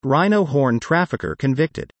Rhino horn trafficker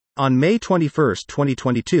convicted. On May 21,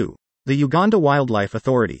 2022, the Uganda Wildlife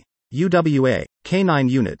Authority, UWA, K9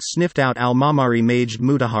 unit sniffed out Al-Mamari Majd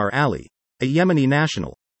Mutahar Ali, a Yemeni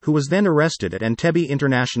national, who was then arrested at Entebbe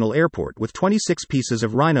International Airport with 26 pieces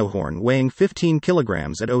of rhino horn weighing 15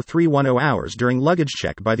 kilograms at 0310 hours during luggage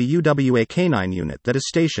check by the UWA K9 unit that is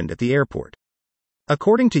stationed at the airport.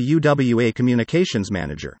 According to UWA communications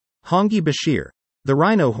manager, Hongi Bashir, the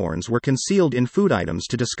rhino horns were concealed in food items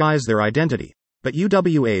to disguise their identity, but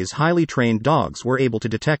UWA's highly trained dogs were able to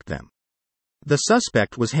detect them. The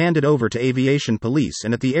suspect was handed over to aviation police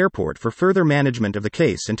and at the airport for further management of the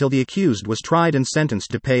case until the accused was tried and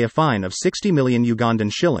sentenced to pay a fine of 60 million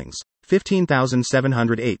Ugandan shillings,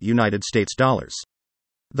 $15,708.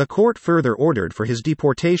 The court further ordered for his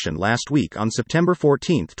deportation last week on September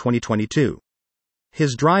 14, 2022.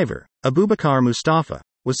 His driver, Abubakar Mustafa,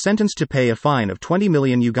 was sentenced to pay a fine of 20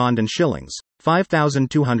 million Ugandan shillings,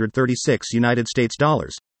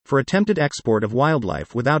 $5,236, for attempted export of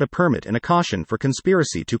wildlife without a permit and a caution for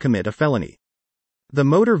conspiracy to commit a felony. The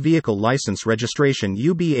motor vehicle license registration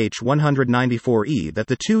UBH 194E that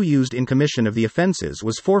the two used in commission of the offenses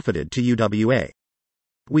was forfeited to UWA.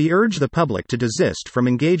 We urge the public to desist from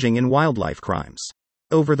engaging in wildlife crimes.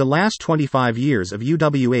 Over the last 25 years of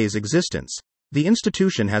UWA's existence, the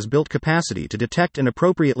institution has built capacity to detect and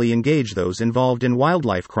appropriately engage those involved in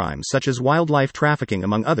wildlife crimes such as wildlife trafficking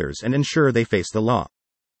among others and ensure they face the law.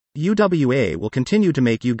 UWA will continue to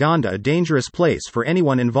make Uganda a dangerous place for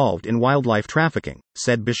anyone involved in wildlife trafficking,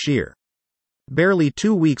 said Bashir. Barely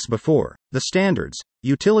 2 weeks before, the Standards,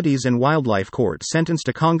 Utilities and Wildlife Court sentenced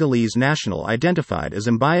a Congolese national identified as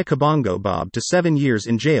Mbaya Kabongo Bob to 7 years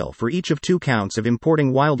in jail for each of 2 counts of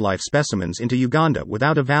importing wildlife specimens into Uganda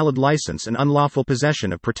without a valid license and unlawful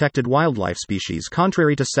possession of protected wildlife species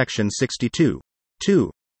contrary to Section 62,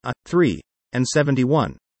 2, 3, and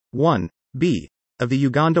 71, 1b, of the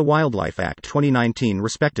Uganda Wildlife Act 2019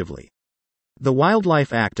 respectively. The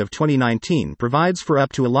Wildlife Act of 2019 provides for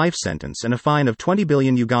up to a life sentence and a fine of 20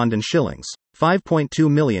 billion Ugandan shillings,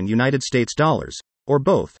 $5.2 million, or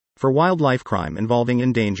both, for wildlife crime involving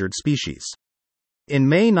endangered species. In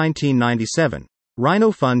May 1997,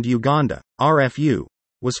 Rhino Fund Uganda, RFU,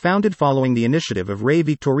 was founded following the initiative of Ray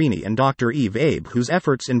Victorini and Dr. Eve Abe, whose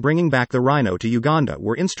efforts in bringing back the rhino to Uganda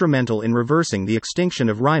were instrumental in reversing the extinction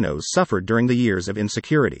of rhinos suffered during the years of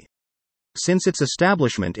insecurity. Since its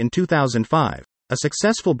establishment in 2005, a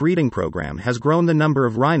successful breeding program has grown the number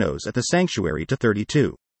of rhinos at the sanctuary to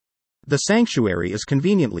 32. The sanctuary is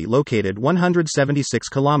conveniently located 176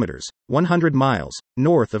 kilometers, 100 miles,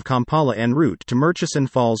 north of Kampala en route to Murchison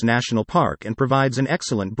Falls National Park and provides an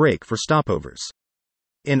excellent break for stopovers.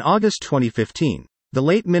 In August 2015, the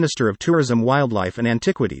late Minister of Tourism, Wildlife and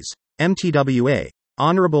Antiquities, MTWA,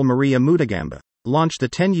 Honorable Maria Mutagamba, launched the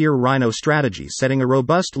 10-year rhino strategy, setting a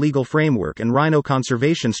robust legal framework and rhino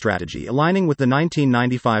conservation strategy aligning with the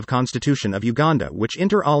 1995 Constitution of Uganda, which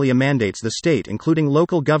inter alia mandates the state including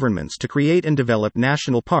local governments to create and develop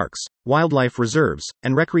national parks, wildlife reserves,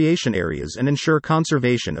 and recreation areas and ensure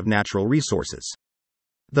conservation of natural resources.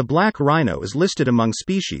 The black rhino is listed among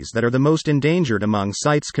species that are the most endangered among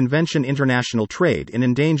CITES Convention International Trade in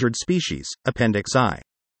Endangered Species, Appendix I.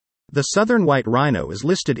 The southern white rhino is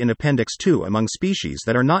listed in Appendix II among species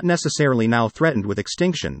that are not necessarily now threatened with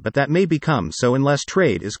extinction but that may become so unless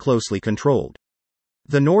trade is closely controlled.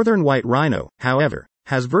 The northern white rhino, however,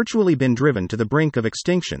 has virtually been driven to the brink of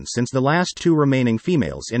extinction since the last 2 remaining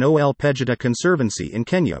females in Ol Pejeta Conservancy in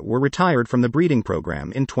Kenya were retired from the breeding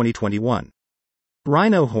program in 2021.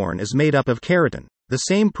 Rhino horn is made up of keratin, the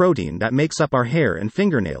same protein that makes up our hair and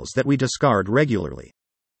fingernails that we discard regularly.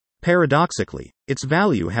 Paradoxically, its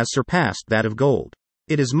value has surpassed that of gold.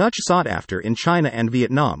 It is much sought after in China and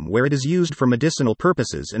Vietnam, where it is used for medicinal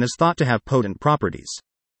purposes and is thought to have potent properties.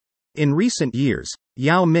 In recent years,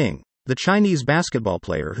 Yao Ming, the Chinese basketball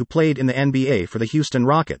player who played in the NBA for the Houston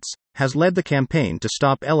Rockets, has led the campaign to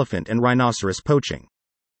stop elephant and rhinoceros poaching.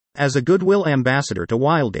 As a goodwill ambassador to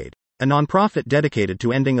WildAid, a nonprofit dedicated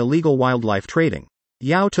to ending illegal wildlife trading,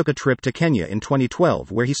 Yao took a trip to Kenya in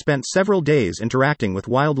 2012 where he spent several days interacting with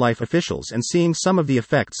wildlife officials and seeing some of the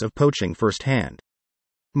effects of poaching firsthand.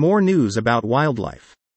 More news about wildlife.